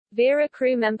Vera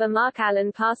crew member Mark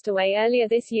Allen passed away earlier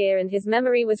this year and his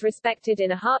memory was respected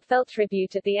in a heartfelt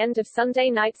tribute at the end of Sunday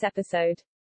night's episode.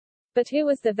 But who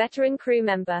was the veteran crew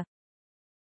member?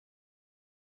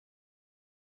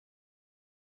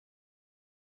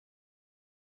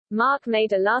 Mark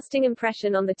made a lasting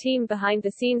impression on the team behind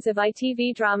the scenes of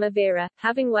ITV drama Vera,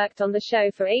 having worked on the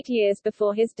show for 8 years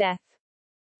before his death.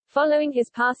 Following his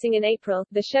passing in April,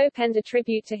 the show penned a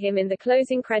tribute to him in the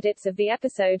closing credits of the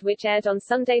episode which aired on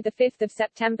Sunday 5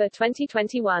 September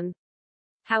 2021.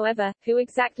 However, who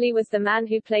exactly was the man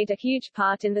who played a huge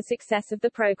part in the success of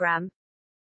the program?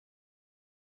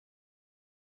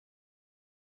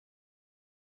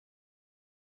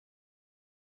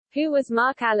 Who was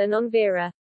Mark Allen on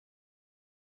Vera?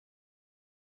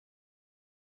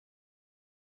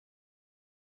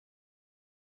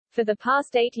 For the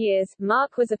past 8 years,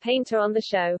 Mark was a painter on the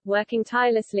show, working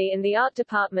tirelessly in the art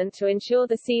department to ensure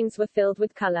the scenes were filled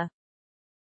with color.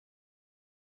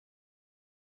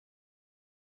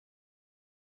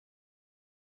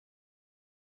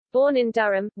 Born in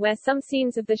Durham, where some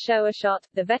scenes of the show are shot,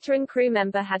 the veteran crew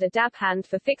member had a dab hand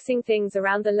for fixing things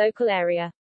around the local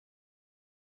area.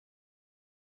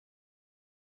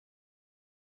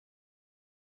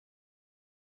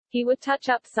 He would touch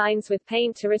up signs with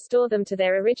paint to restore them to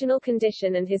their original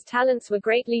condition and his talents were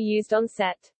greatly used on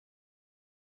set.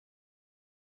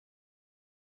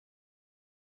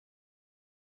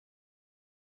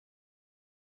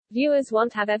 Viewers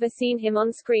won't have ever seen him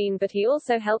on screen but he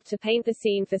also helped to paint the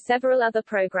scene for several other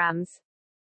programs.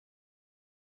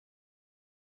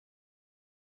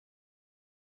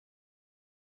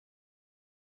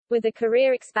 With a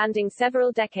career expanding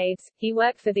several decades, he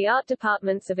worked for the art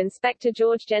departments of Inspector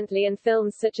George Gently and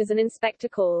films such as An Inspector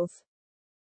Calls.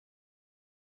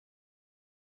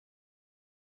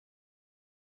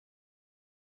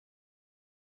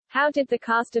 How did the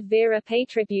cast of Vera pay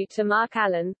tribute to Mark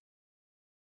Allen?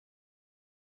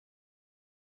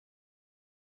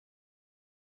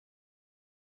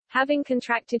 Having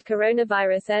contracted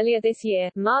coronavirus earlier this year,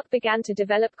 Mark began to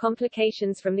develop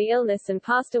complications from the illness and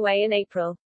passed away in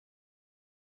April.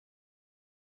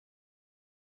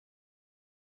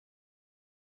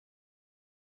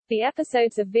 The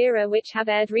episodes of Vera which have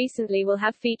aired recently will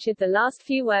have featured the last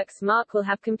few works Mark will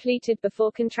have completed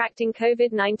before contracting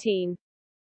COVID-19.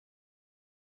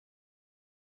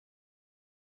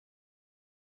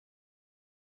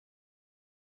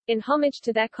 In homage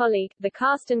to their colleague, the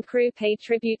cast and crew paid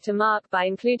tribute to Mark by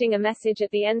including a message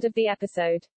at the end of the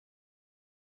episode.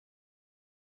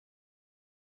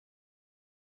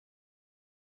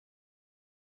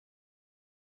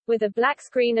 With a black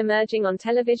screen emerging on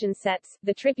television sets,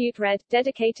 the tribute read,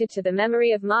 dedicated to the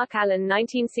memory of Mark Allen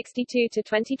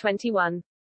 1962–2021.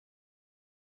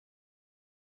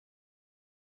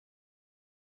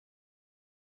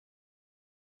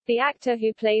 The actor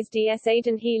who plays D.S.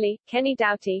 Aidan Healy, Kenny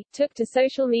Doughty, took to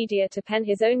social media to pen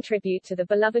his own tribute to the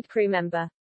beloved crew member.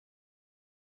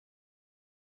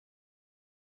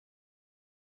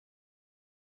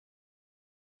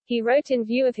 He wrote in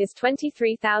view of his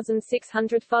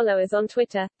 23,600 followers on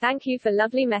Twitter, "Thank you for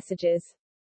lovely messages.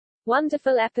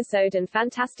 Wonderful episode and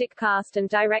fantastic cast and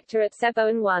director at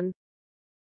Seb01.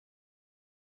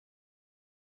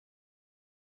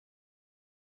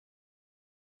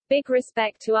 Big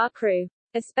respect to our crew.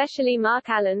 Especially Mark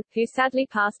Allen, who sadly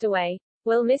passed away.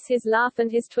 We'll miss his laugh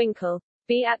and his twinkle.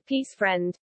 Be at peace,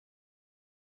 friend."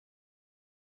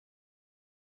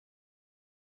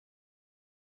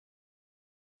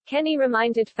 Kenny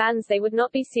reminded fans they would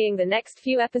not be seeing the next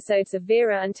few episodes of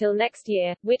Vera until next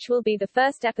year, which will be the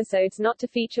first episodes not to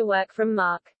feature work from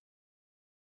Mark.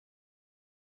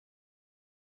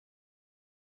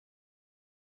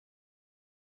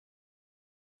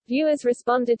 Viewers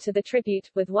responded to the tribute,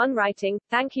 with one writing,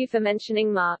 "Thank you for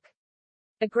mentioning Mark.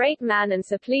 A great man and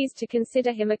so pleased to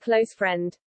consider him a close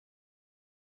friend."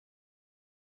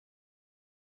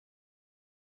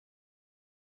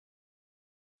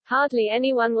 Hardly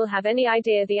anyone will have any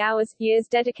idea the hours, years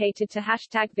dedicated to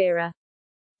 #Vera.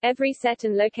 Every set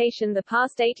and location the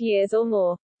past 8 years or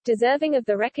more. Deserving of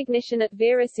the recognition at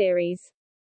Vera series.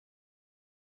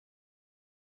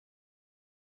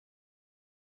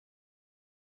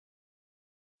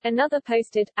 Another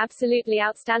posted, "Absolutely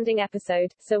outstanding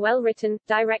episode, so well written,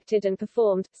 directed and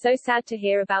performed, so sad to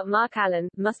hear about Mark Allen,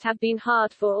 must have been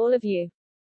hard for all of you."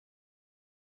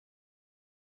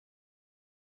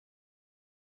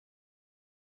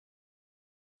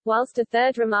 Whilst a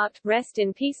third remarked, "Rest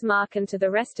in peace Mark, and to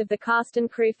the rest of the cast and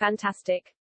crew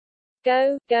fantastic.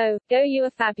 Go, go, go, you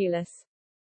are fabulous."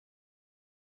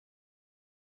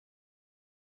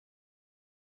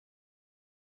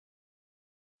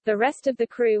 The rest of the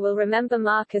crew will remember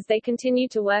Mark as they continue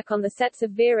to work on the sets of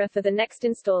Vera for the next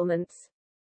installments.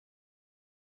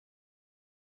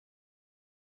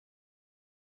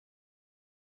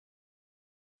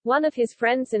 One of his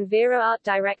friends and Vera art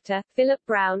director, Philip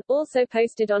Brown, also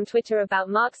posted on Twitter about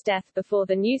Mark's death before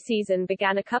the new season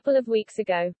began a couple of weeks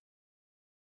ago.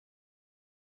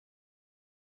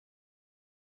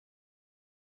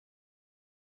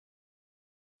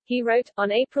 He wrote,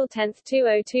 on April 10,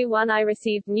 2021 I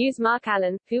received news Mark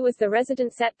Allen, who was the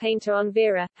resident set painter on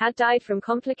Vera, had died from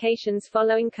complications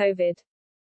following COVID.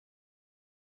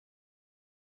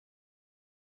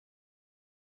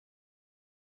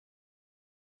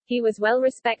 He was well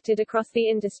respected across the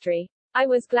industry. I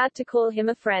was glad to call him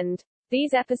a friend.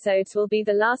 These episodes will be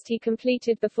the last he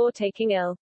completed before taking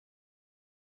ill.